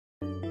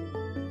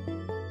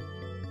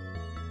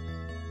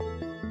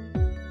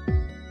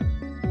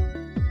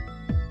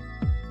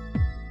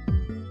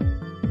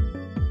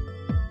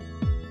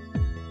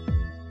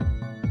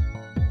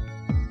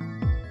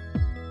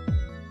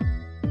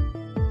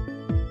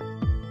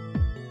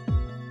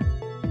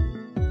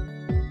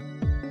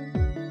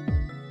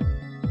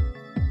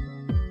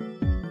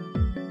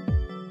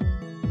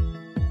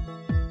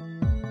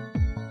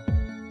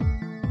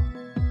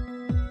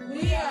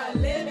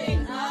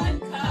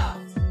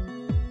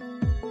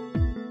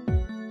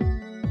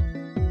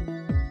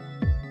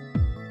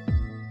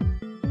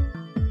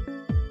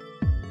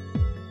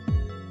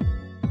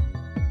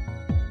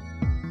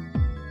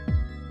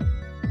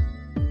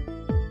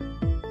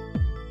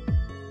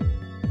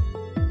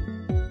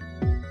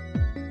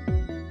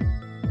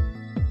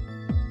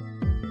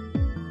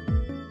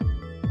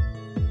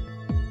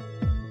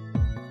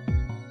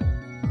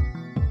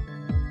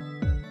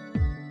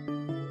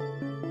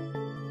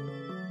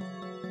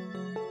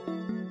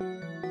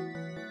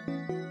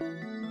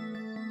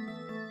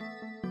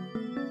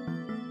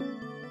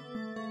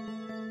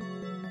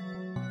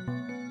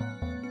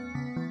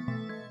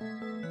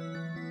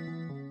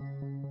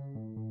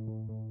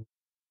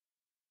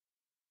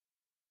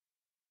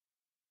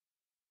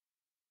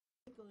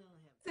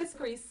This is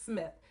Caprice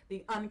Smith,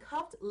 the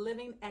Uncuffed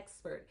living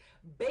expert,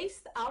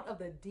 based out of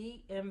the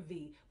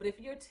DMV. But if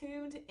you're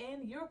tuned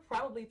in, you're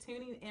probably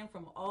tuning in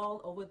from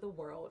all over the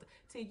world.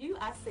 To you,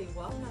 I say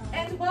welcome.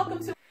 And welcome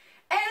to...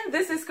 And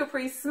this is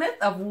Caprice Smith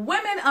of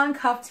Women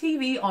Uncuffed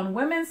TV on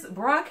Women's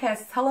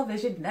Broadcast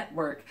Television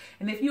Network.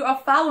 And if you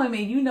are following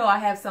me, you know I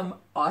have some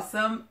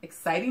awesome,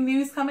 exciting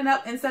news coming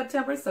up in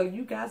September, so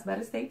you guys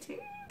better stay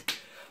tuned.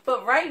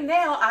 But right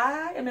now,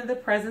 I am in the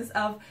presence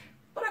of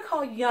what I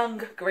call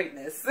young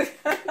greatness.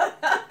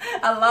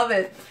 I love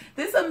it.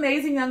 This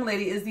amazing young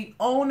lady is the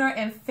owner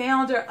and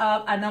founder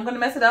of, I know I'm going to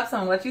mess it up, so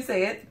I'm going to let you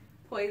say it.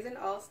 Poison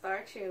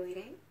All-Star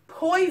Cheerleading.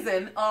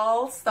 Poison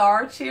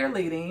All-Star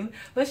Cheerleading.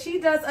 But she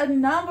does a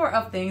number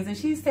of things, and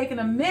she's taken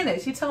a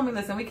minute. She told me,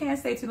 listen, we can't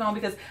stay too long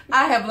because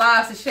I have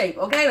lives to shape.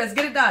 Okay, let's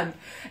get it done.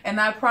 And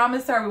I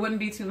promised her we wouldn't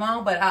be too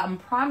long, but I'm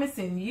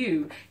promising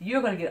you,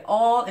 you're going to get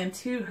all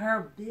into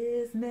her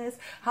business,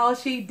 how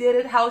she did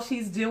it, how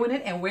she's doing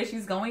it, and where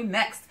she's going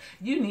next.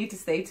 You need to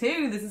stay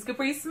tuned. This is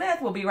Caprice Smith.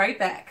 We'll be right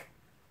back.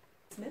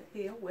 Smith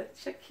here with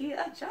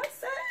Shakia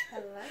Johnson.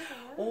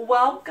 Hello.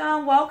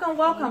 Welcome, welcome,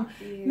 welcome.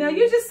 Thank you. Now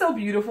you're just so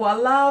beautiful. I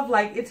love,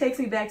 like, it takes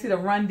me back to the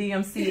Run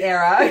DMC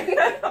era.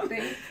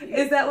 Thank you.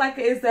 Is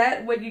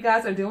that what you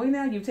guys are doing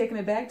now? You've taken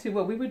it back to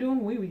what we were doing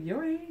when we were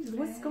your age?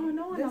 What's going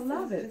on? This I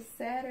love it. is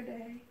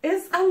Saturday. I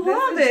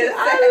love This is it. just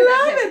I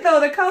love Saturday. it though.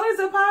 The colors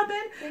are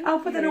popping. Thank I'll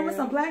put that on with you.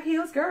 some black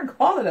heels, girl, and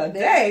call it a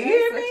day. You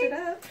hear Switch it me?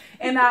 up.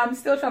 And I'm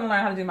still trying to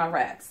learn how to do my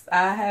raps.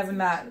 I have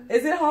not.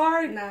 Is it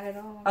hard? Not at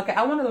all. Okay,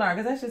 I want to learn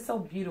because that's just so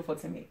beautiful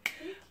to me.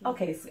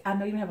 Okay, so I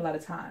know you don't have a lot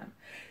of time.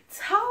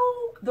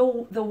 Tell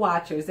the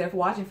watchers, they're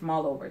watching from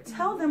all over,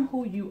 tell them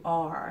who you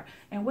are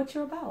and what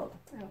you're about.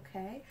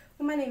 Okay.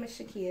 Well, my name is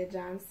Shakia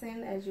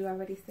Johnson. As you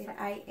already stated,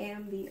 I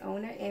am the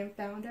owner and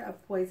founder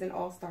of Poison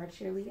All-Star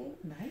Cheerleading.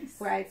 Nice.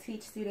 Where I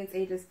teach students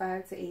ages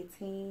 5 to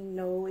 18,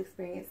 no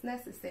experience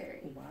necessary.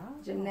 Wow.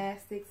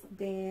 Gymnastics,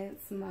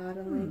 dance,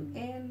 modeling,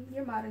 and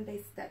your modern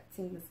day step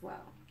team as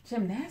well.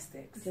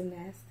 Gymnastics.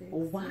 Gymnastics.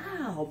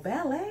 Wow.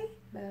 Ballet.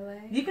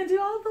 Ballet. You can do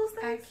all of those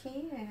I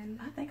things? can.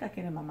 I think I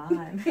can in my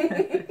mind.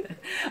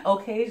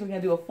 Occasionally, we're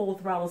going to do a full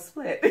throttle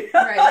split.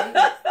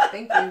 Right.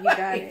 Thank you. You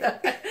got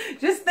it.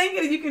 Just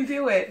thinking you can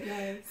do it.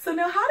 Yes. So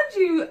now, how did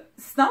you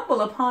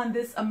stumble upon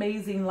this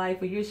amazing life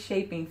where you're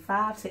shaping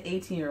 5 to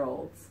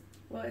 18-year-olds?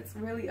 Well, it's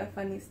really a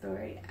funny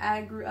story.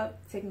 I grew up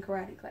taking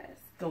karate class.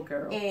 Go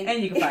girl.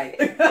 And you can fight.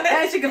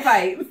 And she can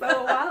fight.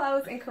 So while I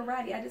was in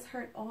karate, I just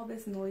heard all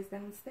this noise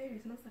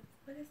downstairs. And I was like,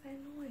 what is that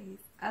noise?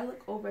 I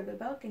look over the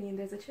balcony and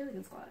there's a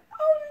cheerleading squad.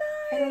 Oh,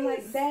 nice. And I'm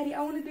like, Daddy,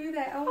 I want to do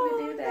that. I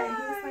want to do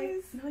that. Nice. He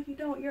was like, no, you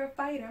don't. You're a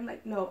fighter. I'm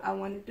like, no, I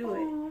want to do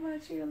it. Oh, I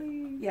want to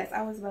cheerlead. Yes,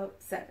 I was about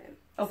 7.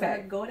 Okay. So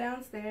I go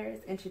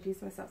downstairs,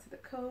 introduce myself to the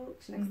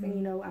coach. Next thing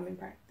you know, I'm in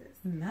practice.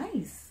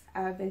 Nice.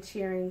 I've been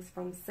cheering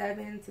from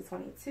 7 to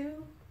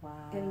 22. Wow.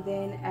 And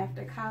then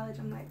after college,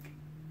 I'm like,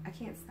 I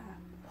can't stop.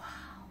 Wow.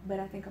 But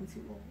I think I'm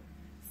too old.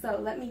 So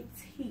let me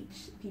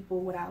teach people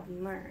what I've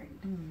learned.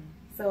 Mm.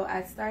 So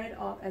I started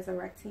off as a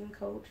rec team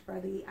coach for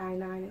the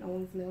I-9 in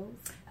Owens Mills.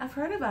 I've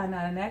heard of I-9,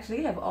 and actually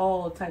they have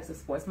all types of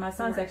sports. My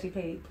son's Right.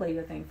 actually played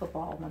I think,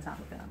 football one time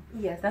with them.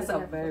 Yes. That's they a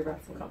have very football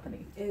reputable team.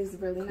 company. It is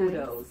really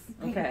Kudos.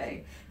 nice.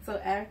 Okay. So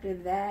after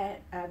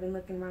that, I've been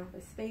looking around for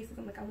spaces.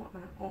 I'm like, I want my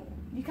own.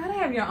 You gotta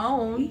have your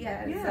own.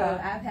 Yeah. Yeah.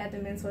 So I've had the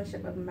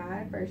mentorship of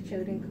my first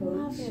cheerleading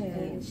coach. Love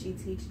it. And she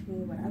taught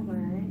me what I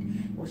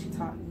learned. Well, she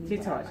taught me. She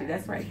what taught I you. learned.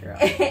 That's right, girl.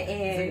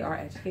 And So you are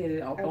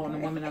educated on the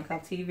Okay. Women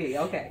Uncuffed TV.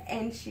 Okay.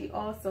 And she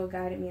also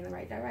guided me in the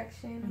right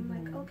direction. I'm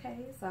Mhm. like, okay.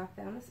 So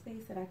I found a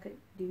space that I could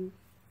do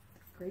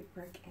great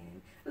work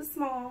in. It was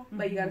small,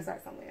 but you got to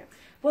start somewhere.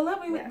 Well, let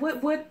me. Yeah.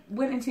 What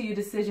went into your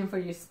decision for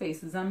your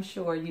spaces? I'm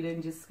sure you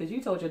didn't just because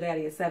you told your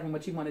daddy at 7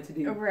 what you wanted to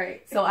do.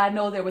 Right. So I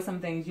know there were some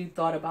things you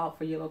thought about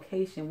for your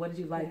location. What did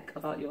you like Yes.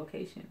 about your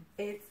location?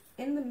 It's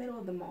in the middle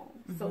of the mall,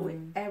 so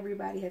Mhm.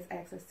 everybody has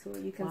access to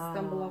it. You can Wow.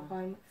 stumble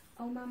upon,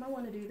 oh, Mom, I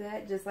want to do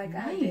that, just like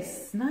I did.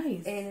 Nice,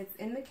 nice. And it's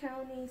in the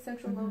county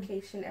central Mhm.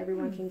 location.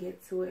 Everyone Mhm. can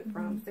get to it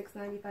from Mhm.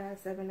 $6.95,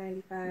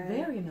 $7.95.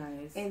 Very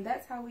nice. And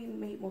that's how we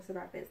make most of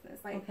our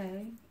business. Like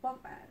Okay.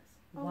 walk bys.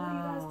 Oh, what are you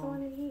guys Wow.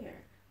 doing in here?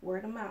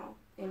 Word of mouth.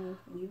 And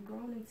we've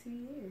grown in 2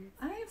 years.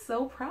 I am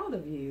so proud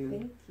of you.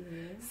 Thank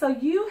you. So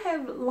you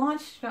have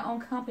launched your own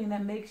company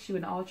that makes you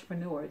an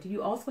entrepreneur. Do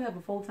you also have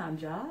a full-time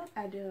job?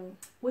 I do.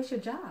 What's your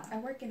job? I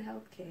work in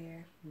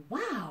healthcare.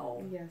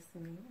 Wow. Yes,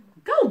 ma'am.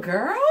 Go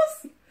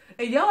girls.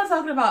 And y'all are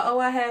talking about, oh,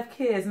 I have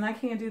kids and I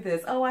can't do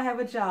this. Oh, I have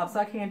a job, so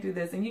I can't do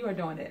this. And you are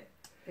doing it.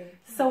 Thank you.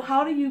 So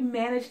how do you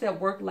manage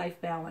that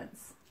work-life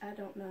balance? I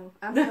don't know.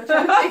 I'm still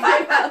trying to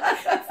figure it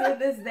out. To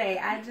this day,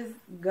 I just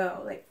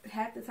go. Like,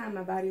 half the time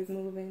my body is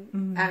moving,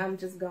 Mhm. I'm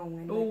just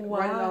going. Oh, Like,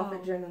 running wow. off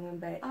adrenaline,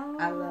 but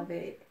I love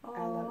it. I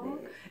love Aw.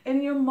 it.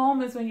 In your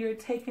moments when you're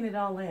taking it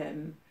all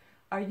in,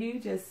 are you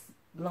just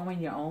blowing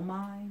your own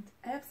mind?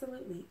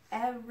 Absolutely.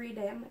 Every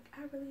day, I'm like,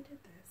 I really did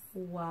this.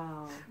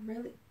 Wow.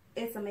 Really,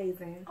 it's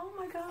amazing. Oh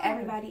my God.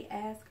 Everybody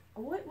asks,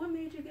 what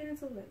made you get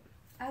into it?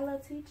 I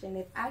love teaching.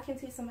 If I can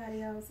teach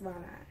somebody else, why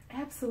not?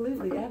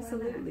 Absolutely,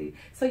 absolutely.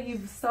 So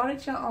you've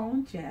started your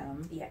own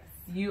gym. Yes.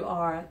 You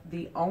are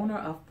the owner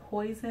of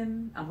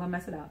Poison. I'm gonna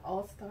mess it up.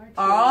 Allstar.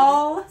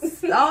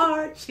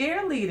 All-Star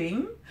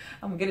Cheerleading.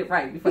 I'm gonna get it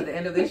right before the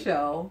end of the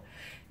show.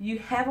 You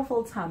have a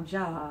full-time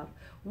job.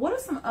 What are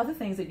some other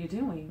things that you're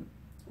doing?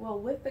 Well,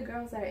 with the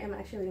girls that are in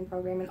my cheerleading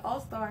program, and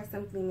All-Star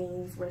simply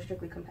means we're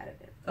strictly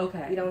competitive.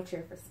 Okay. We don't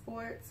cheer for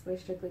sports. We're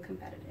strictly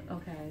competitive.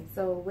 Okay.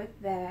 So with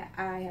that,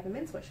 I have a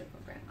mentorship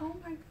program. Oh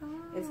my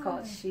God. It's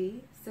called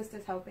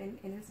Sisters Helping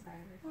and Inspiring.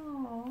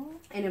 Aww.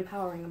 And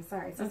Empowering. I'm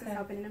sorry. Sisters Okay.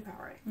 Helping and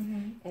Empowering.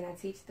 Mm-hmm. And I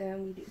teach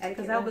them. We do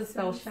Because that would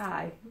spell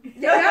shy.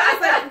 Yeah, I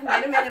was like,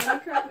 wait a minute. Let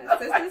me correct myself.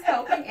 Sisters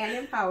Helping and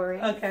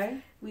Empowering. Okay.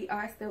 We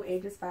are still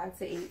ages 5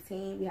 to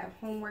 18. We have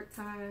homework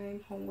time,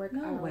 homework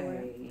No hour.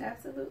 way.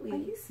 Absolutely. Are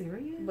you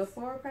serious?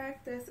 Before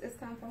practice, it's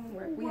time for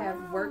homework. We Wow. have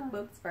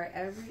workbooks for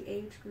every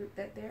age group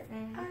that they're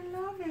in. I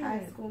love it.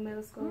 High school,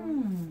 middle school.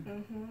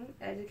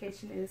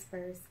 Education is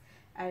first.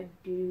 I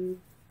do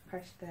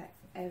push that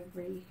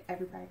every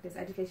practice.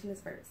 Education is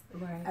first.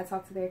 Right. I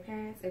talk to their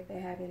parents if they're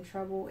having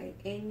trouble in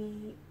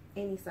any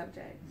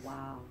subject.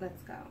 Wow.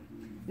 Let's go.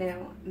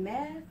 Now,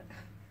 math,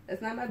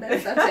 it's not my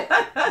best subject,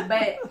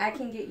 but I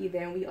can get you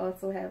there. And we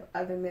also have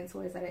other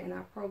mentors that are in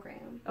our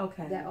program.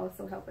 Okay. That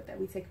also help with that.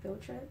 We take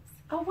field trips.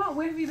 Oh wow,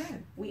 where have you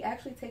been? We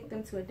actually take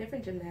them to a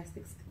different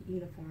gymnastics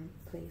uniform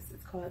place.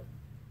 It's called,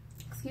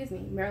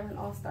 Maryland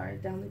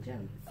Allstars down the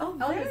gym. Oh,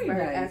 very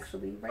nice.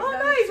 Actually. Right Oh,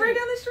 down nice, the right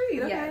down the street.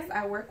 Okay. Yes,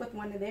 I work with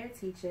one of their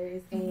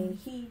teachers, and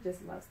he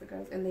just loves the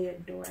girls, and they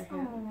adore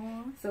him.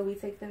 Aww. So we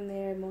take them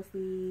there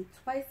mostly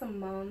twice a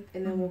month,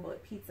 and then we'll go to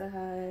Pizza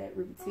Hut,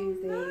 Ruby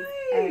Tuesdays.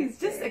 Nice.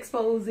 Just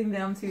exposing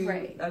them to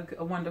Right.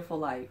 a wonderful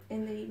life.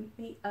 And they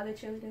meet other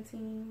cheerleading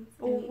teams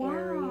Oh, in the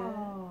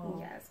wow.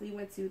 area. Yes, we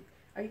went to.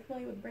 Are you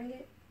familiar with Bring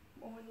It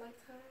on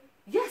Lifetime?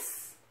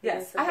 Yes.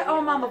 Yes. Yes, I'm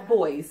a mom of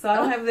boys, so I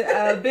don't have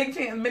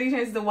the many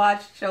chances to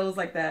watch shows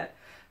like that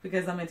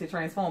because I'm into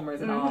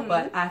Transformers and all.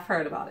 But I've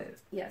heard about it.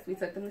 Yes, we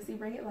took them to see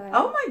Bring It Live.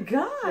 Oh my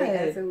God. They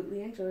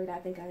absolutely enjoyed it. I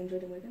think I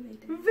enjoyed it more than they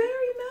did.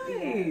 Very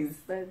nice. Yes,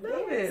 but Love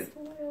they're it.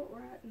 spoiled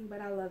rotten, but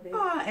I love it.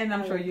 Oh, and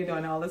I'm I sure love you're it.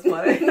 doing all this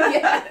for it.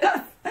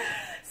 Yes.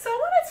 So I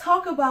want to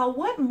talk about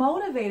what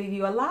motivated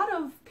you. A lot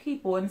of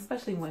people, and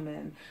especially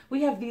women,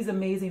 we have these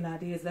amazing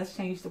ideas. Let's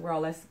change the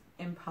world. Let's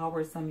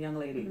empower some young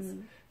ladies.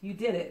 You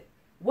did it.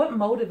 What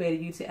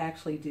motivated you to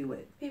actually do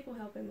it? People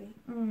helping me.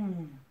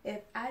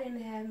 If I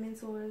didn't have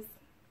mentors,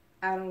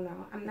 I don't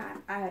know.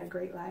 I had a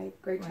great life,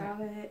 great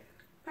childhood,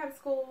 private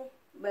school,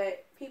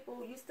 but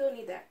people, you still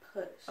need that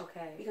push.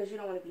 Okay. Because you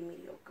don't want to be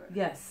mediocre.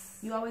 Yes.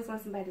 You always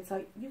want somebody to tell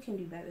you, you can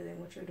do better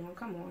than what you're doing.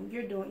 Come on.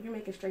 You're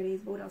making straight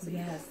A's, but what else are you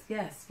doing?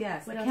 Yes.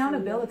 What else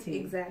Accountability. are you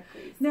doing?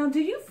 Exactly. Now, do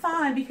you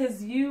find,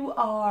 because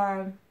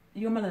you're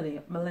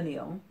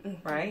millennial,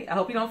 right? I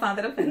hope you don't find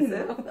that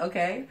offensive,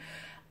 okay?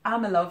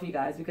 I'm in love with you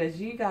guys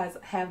because you guys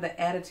have the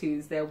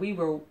attitudes that we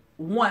were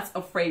once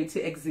afraid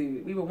to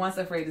exude. We were once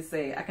afraid to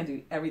say, I can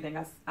do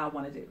everything I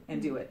want to do and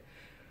do it.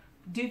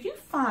 Do you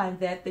find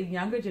that the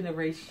younger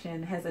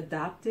generation has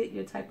adopted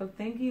your type of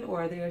thinking,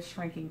 or they're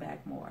shrinking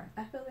back more?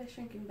 I feel they're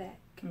shrinking back.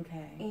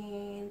 Okay.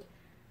 And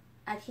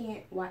I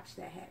can't watch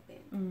that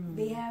happen.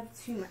 They have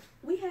too much.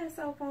 We have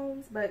cell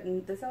phones, but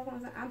the cell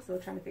phones, I'm still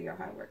trying to figure out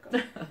how to work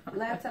them.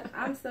 Laptop,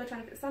 I'm still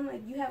trying to. So I'm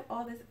like, you have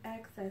all this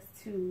access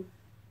to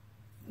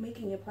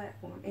making your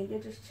platform, and you're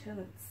just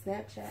chilling.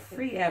 Snapchat,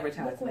 free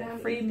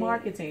advertisement, free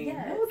marketing.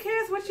 Yes. Who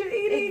cares what you're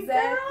eating?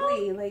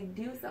 Exactly. Girl? Like,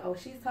 do so. Oh,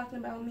 she's talking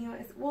about me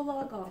on. We'll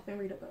log off and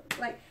read a book.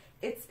 Like,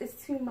 it's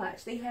too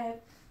much. They have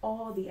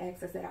all the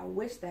access that I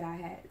wish that I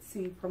had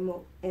to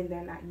promote, and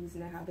they're not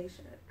using it how they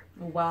should.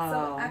 Wow.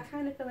 So I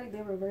kind of feel like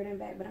they're reverting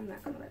back, but I'm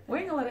not gonna let that. We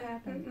ain't gonna let it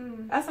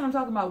happen. That's what I'm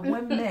talking about.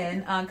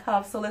 Women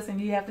Uncuffed. So listen,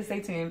 you have to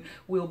stay tuned.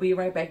 We'll be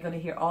right back. Going to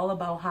hear all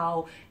about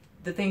how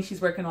the things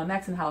she's working on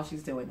next and how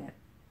she's doing it.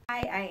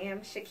 Hi, I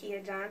am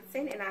Shakia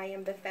Johnson, and I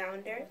am the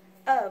founder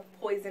of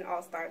Poison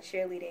All-Star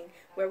Cheerleading,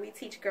 where we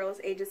teach girls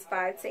ages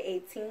 5 to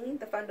 18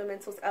 the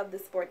fundamentals of the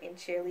sport in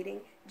cheerleading,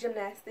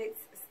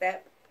 gymnastics,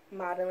 step,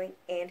 modeling,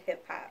 and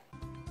hip-hop.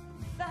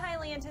 The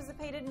highly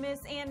anticipated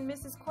Miss and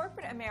Mrs.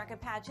 Corporate America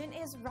pageant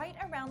is right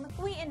around the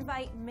corner. We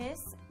invite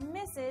Miss,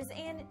 Mrs.,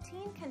 and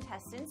teen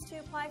contestants to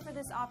apply for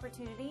this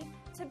opportunity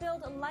to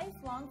build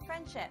lifelong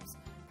friendships,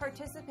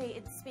 participate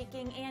in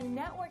speaking and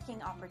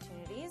networking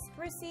opportunities,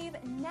 receive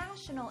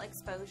national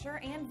exposure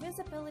and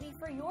visibility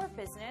for your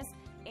business,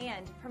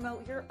 and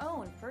promote your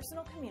own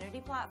personal community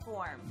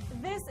platform.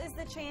 This is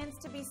the chance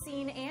to be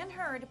seen and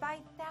heard by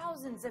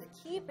thousands of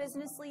key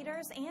business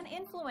leaders and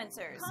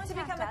influencers.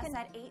 Contact us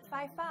at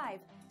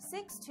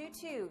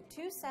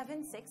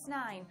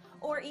 855-622-2769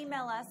 or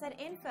email us at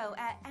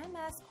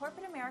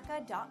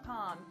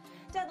info@mscorporateamerica.com.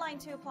 Deadline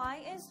to apply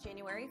is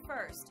January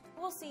 1st.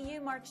 We'll see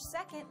you March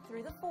 2nd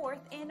through the 4th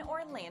in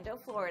Orlando,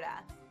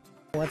 Florida.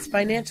 Wants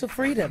financial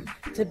freedom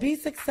to be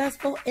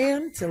successful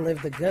and to live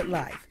the good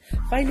life.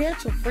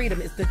 Financial freedom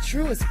is the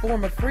truest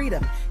form of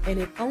freedom, and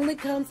it only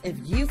comes if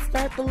you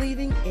start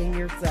believing in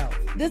yourself.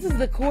 This is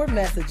the core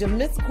message of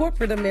Miss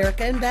Corporate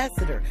America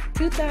Ambassador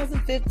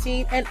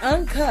 2015 and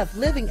Uncuffed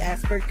living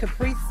expert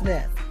Caprice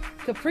Smith.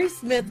 Caprice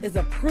Smith is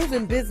a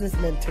proven business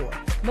mentor,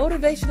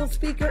 motivational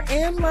speaker,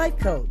 and life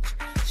coach.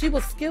 She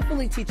will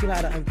skillfully teach you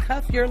how to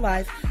uncuff your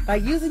life by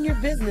using your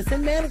business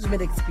and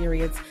management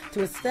experience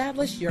to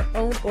establish your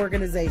own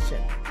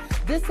organization.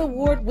 This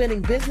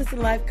award-winning business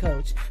and life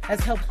coach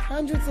has helped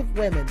hundreds of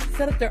women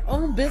set up their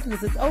own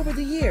businesses over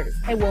the years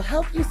and will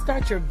help you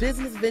start your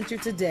business venture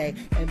today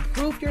and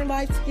prove your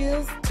life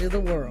skills to the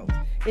world.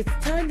 It's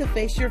time to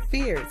face your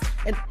fears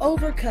and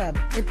overcome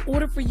in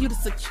order for you to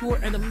secure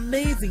an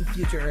amazing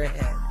future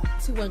ahead.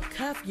 To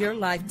uncuff your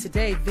life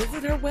today,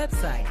 visit her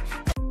website.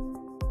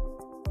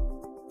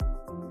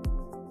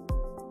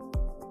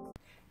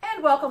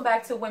 And welcome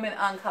back to Women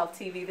Uncuffed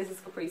TV. This is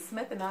Caprice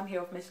Smith, and I'm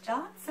here with Miss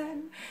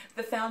Johnson,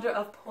 the founder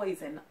of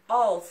Poison,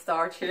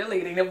 All-Star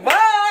Cheerleading. Oh,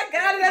 I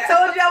got it. I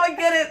told you I would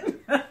get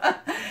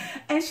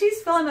it. And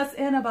she's filling us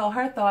in about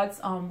her thoughts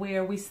on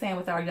where we stand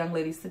with our young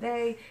ladies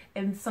today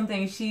and some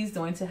things she's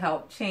doing to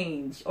help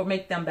change or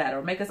make them better,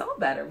 or make us all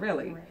better,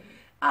 really. Right.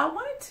 I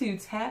wanted to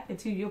tap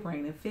into your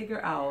brain and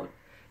figure out,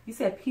 you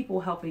said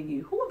people helping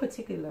you. Who in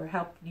particular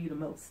helped you the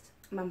most?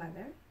 My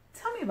mother.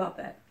 Tell me about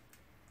that.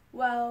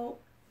 Well,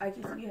 like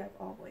you have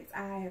all boys.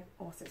 I have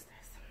all sisters.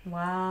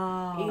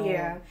 Wow.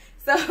 Yeah.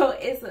 So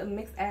it's a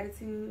mixed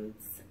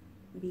attitudes.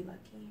 Be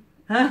lucky.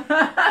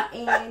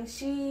 And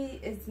she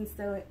is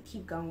instilling,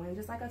 keep going.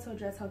 Just like I told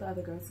you, I told the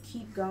other girls,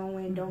 keep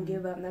going. Don't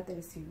give up. Nothing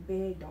is too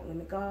big. Don't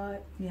limit God.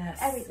 Yes.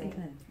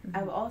 Everything.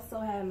 I've also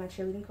had my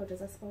cheerleading coach,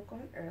 as I spoke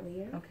on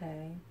earlier.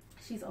 Okay.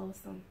 She's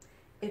awesome.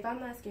 If I'm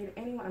not scared of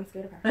anyone, I'm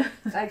scared of her.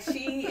 Like,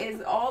 she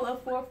is all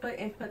of 4 foot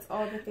and puts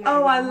all the fear in my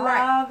heart.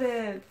 Love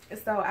it.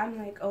 So I'm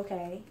like,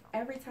 okay.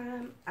 Every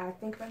time I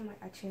think about it, I'm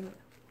like, I channel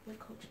what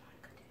Coach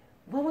Monica do.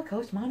 What would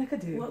Coach Monica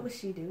do? What would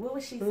she do? What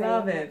would she say?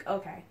 Love it. Like,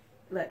 okay,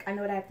 look, I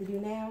know what I have to do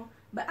now.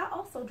 But I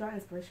also draw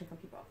inspiration from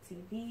people on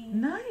TV.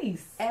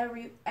 Nice.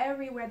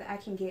 Everywhere that I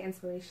can get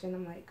inspiration,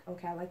 I'm like,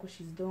 okay, I like what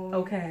she's doing.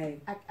 Okay.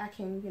 I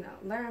can,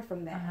 learn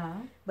from that.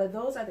 But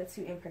those are the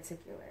two in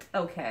particular.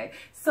 Okay.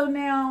 So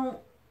now,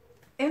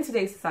 in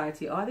today's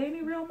society, are there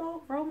any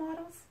role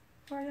models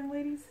for our young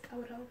ladies? I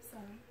would hope so.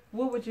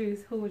 Who would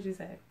you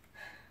say?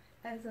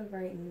 As of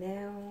right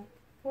now,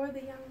 for the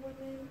young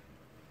women,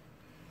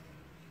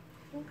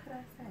 what could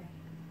I say?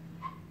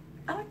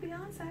 I like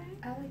Beyonce.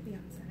 I like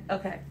Beyonce.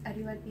 Okay. I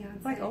do like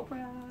Beyonce. Like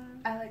Oprah.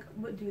 I like,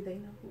 what do they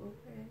know who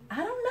Oprah is? I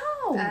don't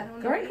know. I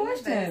don't know. Great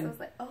question. So it's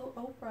like, oh,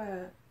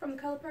 Oprah from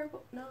The Color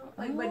Purple? No.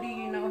 Like, but do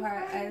you know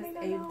her as a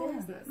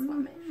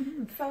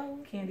businesswoman? So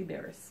Candy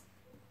Barris.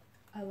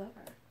 I love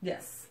her.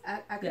 Yes.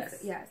 I could say,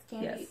 yes.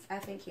 Candy. Yes. I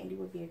think Candy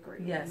would be a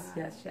great yes.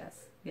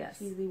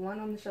 She's the one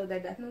on the show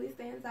that definitely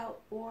stands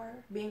out for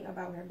being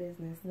about her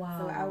business. Wow.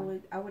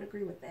 So I would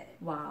agree with that.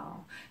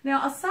 Wow.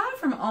 Now, aside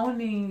from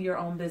owning your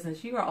own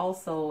business, you are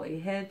also a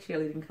head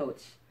cheerleading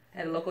coach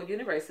at a local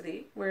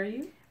university. Where are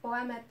you? Well,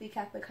 I'm at the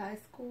Catholic High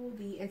School,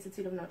 the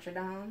Institute of Notre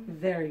Dame.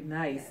 Very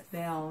nice. Yes.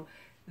 Now,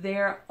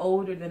 they're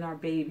older than our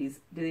babies.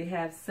 Do they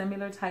have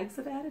similar types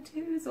of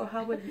attitudes, or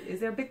is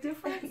there a big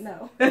difference?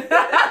 No.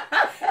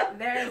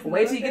 There's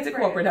Wait till you get to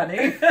corporate,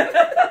 honey.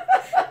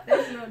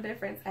 There's no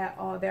difference at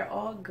all. They're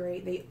all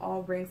great. They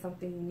all bring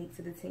something unique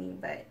to the team.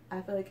 But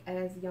I feel like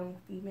as young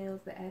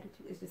females, the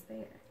attitude is just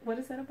there. What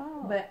is that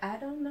about? But I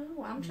don't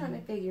know. I'm trying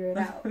to figure it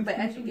out. But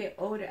as you get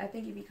older, I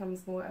think it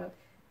becomes more of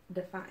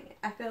defiant.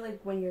 I feel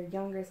like when you're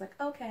younger, it's like,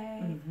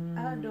 okay,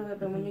 I'll do it.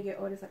 But when you get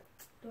older, it's like,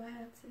 do I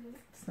have to?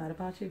 It's not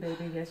about you,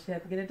 baby. Yes, you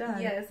have to get it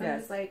done. Yes, I'm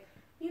just like,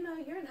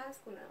 you're in high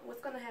school now.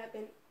 What's going to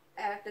happen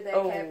after that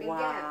cap and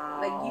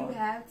gown? Like, you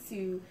have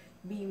to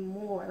be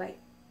more, like,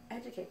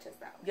 educate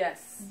yourself.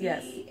 Yes,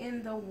 Be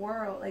in the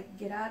world. Like,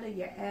 get out of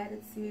your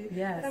attitude.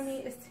 Yes. But, I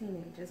mean, it's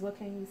teenagers. What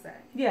can you say?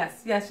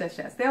 Yes.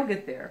 They'll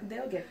get there.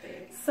 They'll get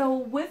there. So,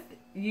 with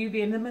you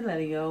being the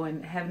millennial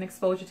and having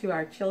exposure to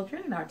our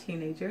children and our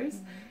teenagers,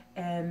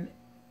 and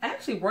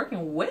actually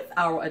working with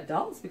our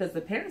adults, because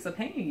the parents are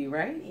paying you,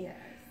 right? Yes.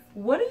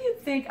 What do you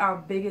think our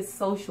biggest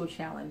social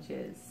challenge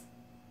is?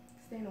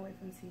 Staying away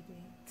from TV.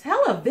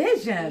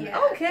 Television. Yeah,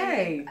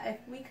 okay. If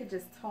we could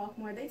just talk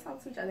more, they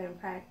talk to each other in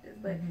practice.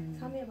 But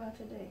tell me about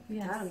your day.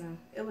 Yes. I don't know.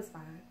 It was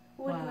fine.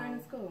 What did you learn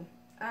in school?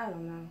 I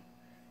don't know.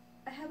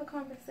 I have a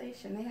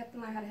conversation. They have to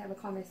learn how to have a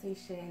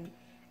conversation.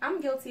 I'm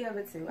guilty of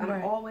it too.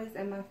 I'm always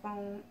in my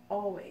phone,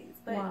 always.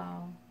 But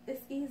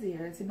it's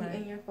easier to be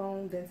in your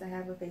phone than to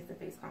have a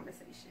face-to-face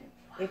conversation.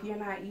 If you're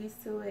not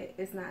used to it,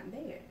 it's not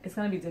there. It's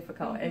going to be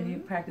difficult,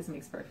 and practice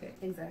makes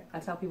perfect. Exactly. I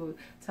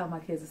tell my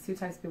kids, there's 2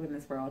 types of people in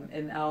this world,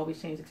 and I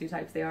always change the 2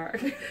 types they are.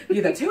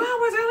 Either 2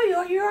 hours early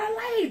or you're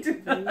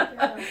late.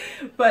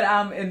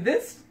 But in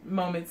this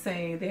moment,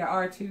 saying there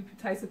are 2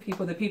 types of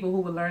people: the people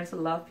who will learn to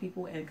love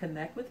people and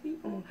connect with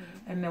people,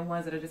 and the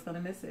ones that are just going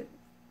to miss it.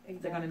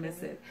 They're going to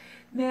miss it.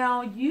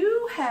 Now,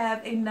 you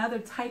have another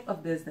type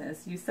of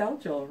business. You sell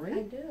jewelry.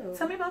 I do.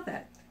 Tell me about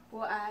that.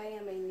 Well, I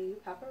am a new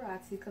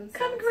paparazzi consultant.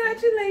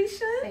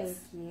 Congratulations. Thank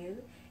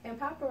you. And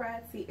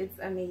paparazzi, it's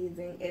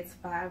amazing. It's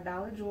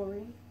 $5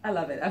 jewelry. I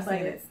love it. I've seen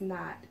it. But it's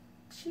not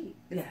cheap.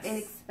 It's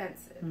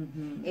inexpensive.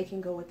 Mm-hmm. It can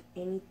go with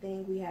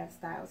anything. We have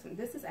styles.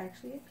 This is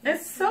actually a piece.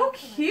 It's so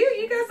cute.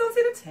 You guys don't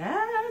see the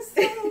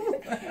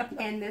tassel.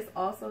 And this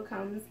also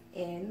comes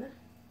in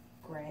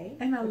gray.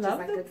 And I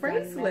love the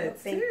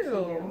bracelets too.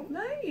 too.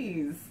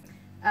 Nice.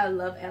 I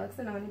love Alex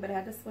and Oni, but I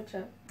had to switch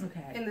up.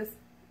 Okay. And this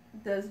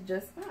does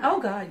just fine.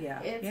 Oh God,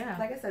 yeah. It's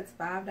like I said, it's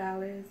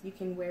 $5. You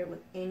can wear it with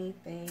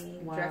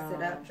anything. Wow. Dress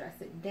it up, dress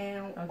it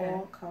down. Okay.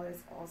 All colors,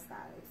 all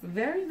styles.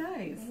 Very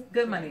nice.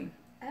 Good money.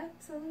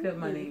 Absolutely. Good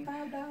money.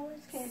 $5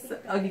 can't beat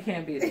that. Oh, you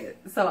can't beat it.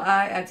 So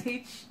I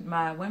teach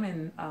my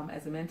women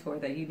as a mentor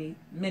that you need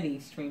many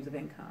streams of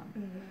income.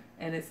 Mm-hmm.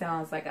 And it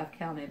sounds like I've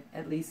counted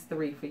at least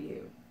 3 for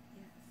you.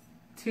 Yes.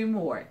 2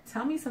 more.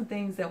 Tell me some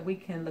things that we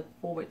can look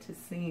forward to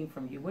seeing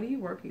from you. What are you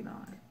working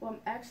on? Well, I'm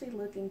actually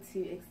looking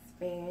to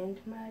expand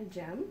my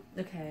gym.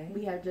 Okay.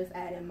 We have just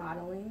added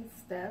modeling,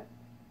 step,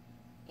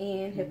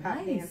 and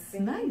hip-hop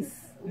dancing.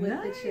 Nice. With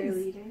the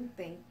cheerleading.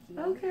 Thank you.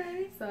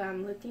 Okay. So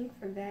I'm looking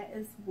for that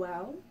as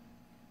well.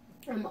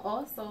 I'm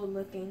also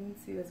looking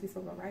to, as we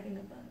spoke about, writing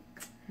a book.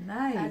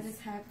 Nice. I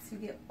just have to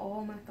get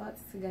all my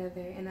thoughts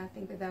together, and I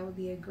think that that would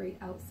be a great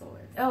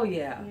outsource. Oh,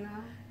 yeah. You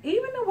know?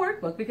 Even the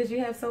workbook, because you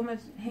have so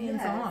much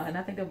hands-on. Yes.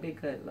 I think that would be a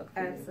good look for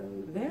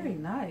Absolutely. you. Very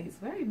nice.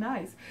 Very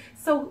nice.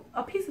 So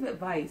a piece of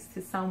advice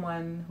to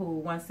someone who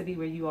wants to be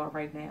where you are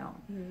right now,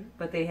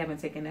 but they haven't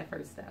taken that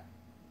first step.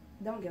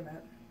 Don't give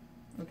up.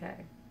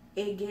 Okay.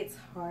 It gets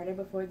harder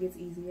before it gets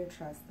easier,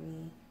 trust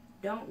me.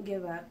 Don't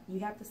give up. You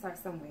have to start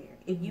somewhere.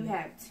 If you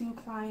have 2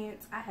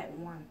 clients, I had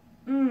 1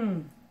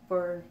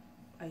 for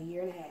a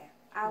year and a half.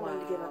 I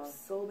wanted to give up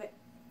so bad.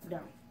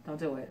 Don't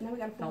do it. Now we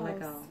got a full Don't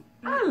let house.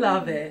 go. I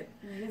love it.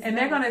 Just And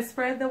they're don't. going to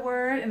spread the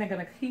word, and they're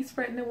going to keep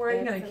spreading the word.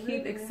 You're going to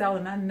keep Absolutely.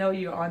 excelling. I know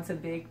you're on to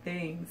big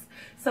things.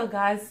 So,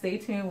 guys, stay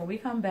tuned. When we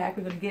come back,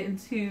 we're going to get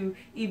into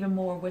even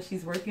more of what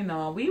she's working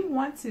on. We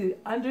want to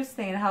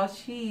understand how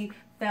she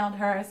found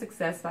her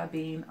success by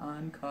being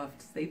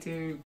uncuffed. Stay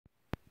tuned.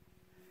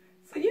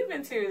 So you've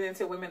been tuned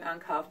into Women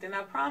Uncuffed, and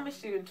I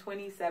promised you in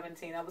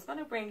 2017 I was going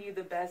to bring you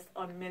the best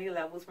on many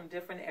levels from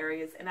different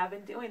areas, and I've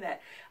been doing that.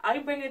 I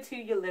bring it to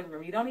your living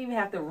room. You don't even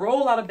have to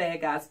roll out of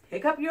bed, guys.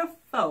 Pick up your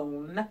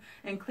phone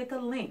and click a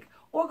link,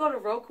 or go to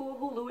Roku or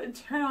Hulu and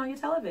turn on your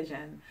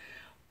television.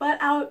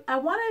 But I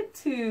wanted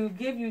to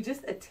give you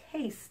just a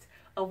taste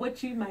of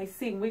what you might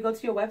see when we go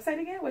to your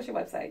website again. What's your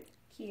website?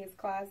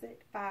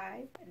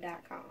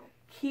 Kia'sCloset5.com.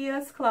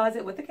 Kia's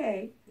Closet with a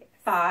K.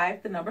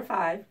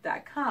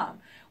 5.com.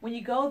 When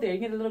you go there, you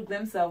get a little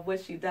glimpse of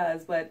what she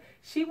does, but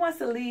she wants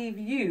to leave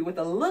you with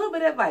a little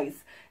bit of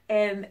advice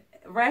and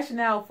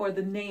rationale for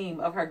the name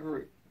of her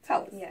group.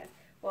 Tell us. Yes.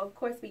 Well, of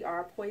course, we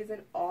are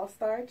Poison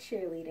All-Star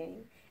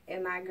Cheerleading.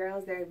 And my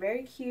girls, they're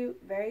very cute,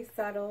 very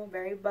subtle,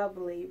 very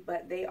bubbly,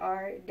 but they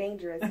are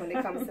dangerous when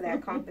it comes to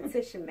that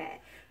competition mat.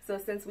 So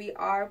since we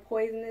are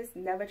poisonous,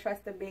 never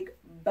trust a big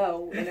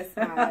bow in a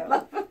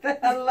smile.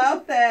 I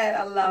love that.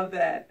 I love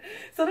that.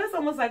 So that's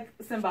almost like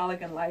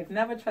symbolic in life.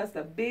 Never trust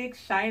a big,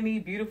 shiny,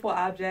 beautiful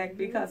object,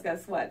 because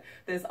guess what?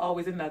 There's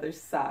always another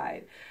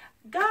side.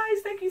 Guys,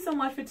 thank you so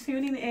much for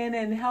tuning in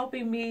and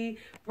helping me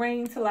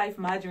bring to life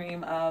my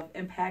dream of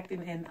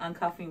impacting and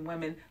uncuffing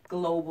women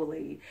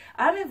globally.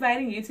 I'm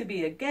inviting you to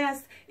be a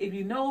guest. If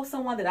you know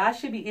someone that I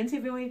should be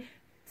interviewing,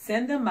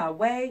 send them my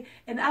way,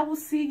 and I will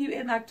see you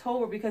in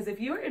October, because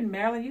if you're in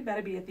Maryland, you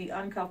better be at the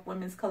Uncuffed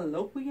Women's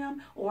Colloquium,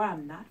 or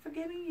I'm not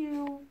forgiving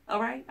you. All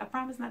right? I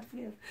promise not to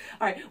forgive.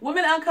 All right.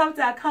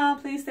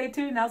 WomenUncuffed.com. Please stay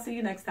tuned, and I'll see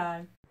you next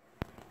time.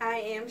 I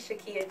am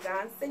Shakia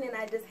Johnson, and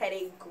I just had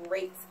a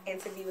great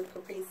interview with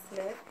Caprice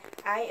Smith.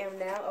 I am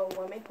now a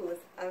woman who is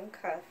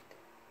uncuffed.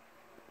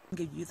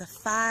 Give you the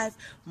 5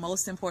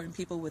 most important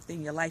people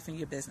within your life and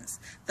your business.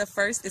 The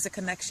first is a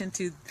connection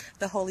to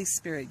the Holy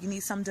Spirit. You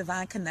need some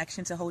divine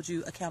connection to hold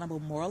you accountable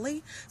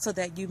morally so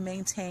that you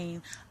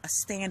maintain a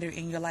standard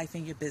in your life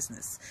and your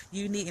business.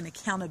 You need an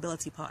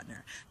accountability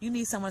partner. You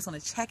need someone that's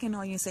going to check in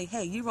on you and say,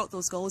 hey, you wrote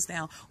those goals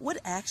down. What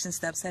action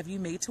steps have you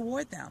made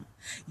toward them?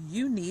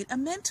 You need a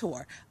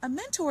mentor. A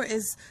mentor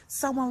is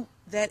someone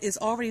that is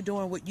already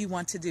doing what you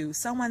want to do.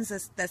 Someone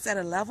that's at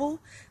a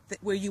level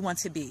where you want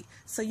to be.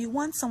 So you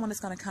want someone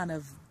that's going to kind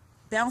of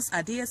bounce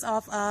ideas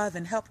off of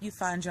and help you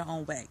find your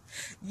own way.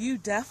 You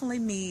definitely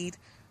need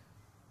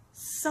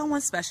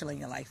someone special in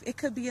your life. It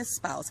could be a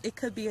spouse. It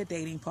could be a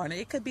dating partner.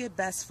 It could be a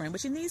best friend.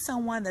 But you need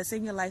someone that's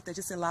in your life that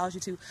just allows you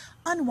to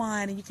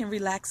unwind and you can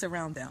relax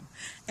around them.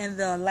 And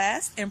the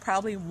last, and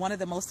probably one of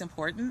the most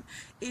important,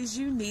 is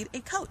you need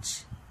a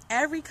coach.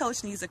 Every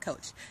coach needs a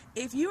coach.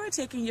 If you are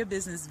taking your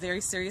business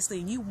very seriously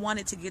and you want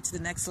it to get to the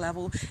next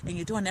level and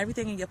you're doing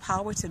everything in your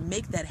power to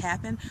make that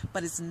happen,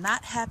 but it's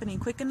not happening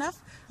quick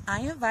enough, I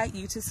invite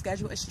you to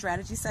schedule a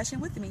strategy session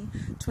with me,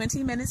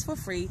 20 minutes for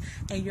free,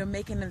 and you're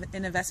making an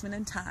investment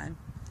in time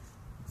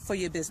for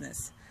your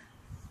business.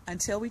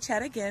 Until we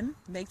chat again,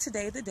 make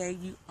today the day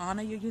you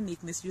honor your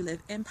uniqueness, you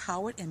live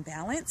empowered and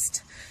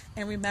balanced.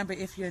 And remember,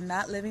 if you're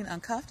not living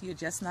uncuffed, you're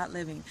just not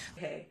living.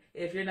 Hey,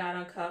 if you're not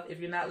uncuffed, if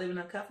you're not living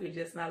uncuffed, you're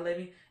just not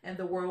living, and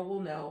the world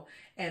will know.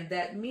 And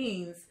that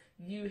means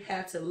you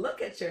have to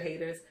look at your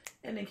haters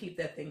and then keep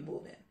that thing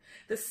moving.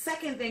 The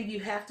second thing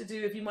you have to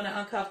do if you want to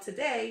uncuff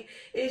today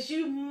is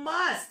you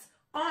must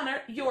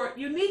honor your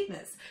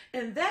uniqueness.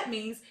 And that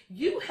means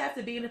you have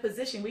to be in a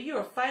position where you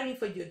are fighting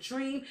for your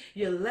dream,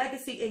 your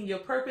legacy, and your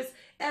purpose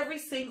every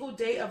single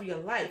day of your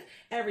life,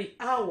 every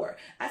hour.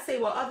 I say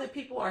while other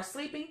people are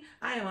sleeping,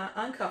 I am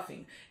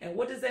uncuffing. And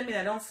what does that mean?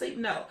 I don't sleep?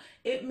 No.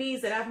 It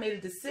means that I've made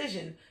a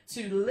decision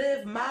to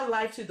live my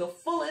life to the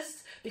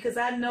fullest because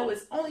I know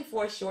it's only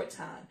for a short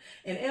time.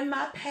 And in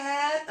my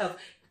path of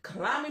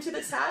climbing to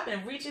the top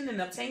and reaching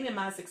and obtaining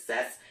my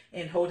success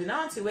and holding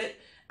on to it,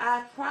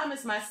 I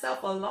promised myself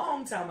a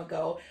long time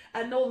ago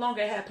I no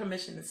longer have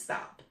permission to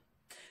stop.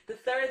 The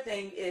third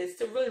thing is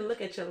to really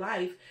look at your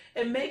life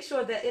and make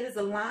sure that it is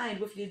aligned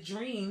with your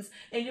dreams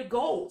and your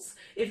goals.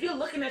 If you're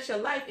looking at your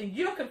life and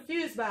you're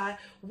confused by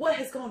what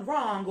has gone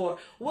wrong or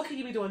what can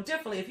you be doing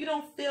differently, if you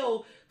don't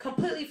feel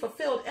completely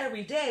fulfilled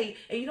every day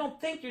and you don't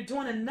think you're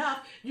doing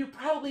enough, you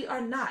probably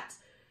are not.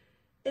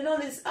 And on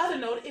this other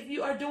note, if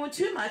you are doing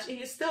too much and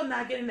you're still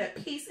not getting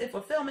that peace and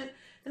fulfillment,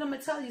 then I'm going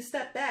to tell you,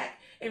 step back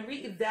and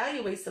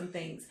reevaluate some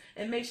things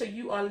and make sure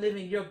you are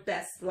living your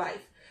best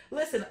life.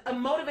 Listen,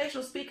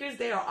 motivational speakers,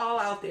 they are all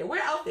out there.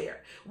 We're out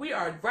there. We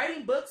are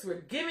writing books.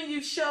 We're giving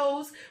you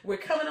shows. We're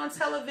coming on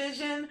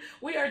television.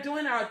 We are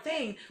doing our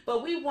thing,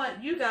 but we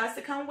want you guys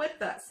to come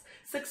with us.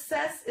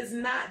 Success is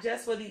not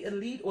just for the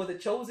elite or the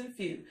chosen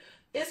few.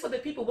 It's for the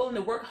people willing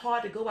to work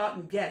hard to go out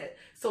and get it.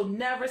 So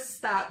never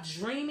stop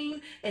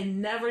dreaming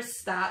and never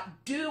stop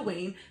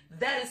doing.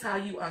 That is how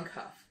you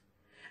uncuff.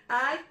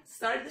 I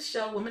started the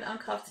show Women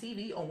Uncuffed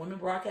TV on Women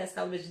Broadcast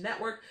Television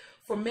Network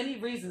for many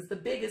reasons. The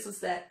biggest was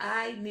that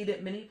I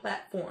needed many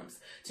platforms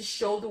to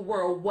show the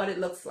world what it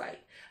looks like.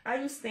 I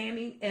am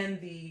standing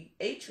in the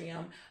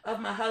atrium of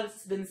my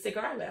husband's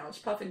cigar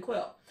lounge, Puff and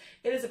Quill.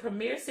 It is a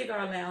premier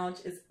cigar lounge.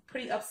 It's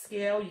pretty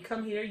upscale. You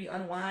come here, you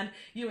unwind,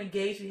 you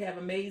engage, you have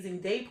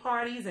amazing day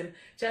parties and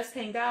just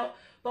hang out.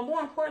 But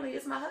more importantly,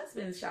 it's my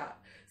husband's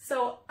shop.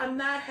 So I'm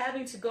not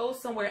having to go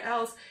somewhere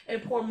else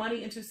and pour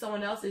money into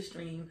someone else's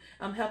dream.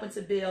 I'm helping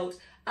to build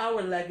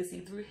our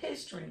legacy through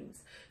his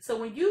dreams. So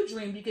when you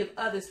dream, you give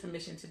others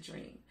permission to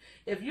dream.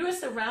 If you're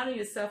surrounding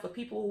yourself with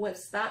people who have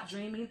stopped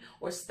dreaming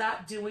or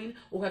stopped doing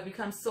or have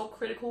become so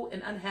critical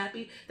and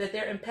unhappy that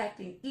they're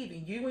impacting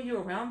even you when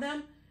you're around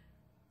them,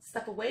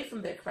 step away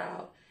from that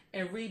crowd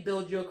and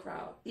rebuild your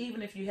crowd,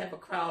 even if you have a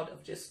crowd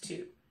of just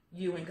two,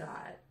 you and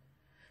God.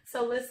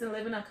 So listen,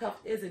 living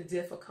uncuffed isn't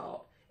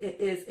difficult. It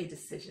is a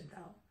decision,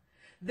 though.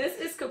 This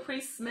is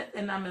Caprice Smith,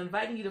 and I'm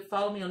inviting you to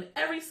follow me on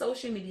every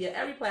social media,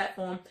 every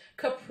platform.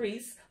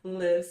 Caprice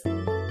lives.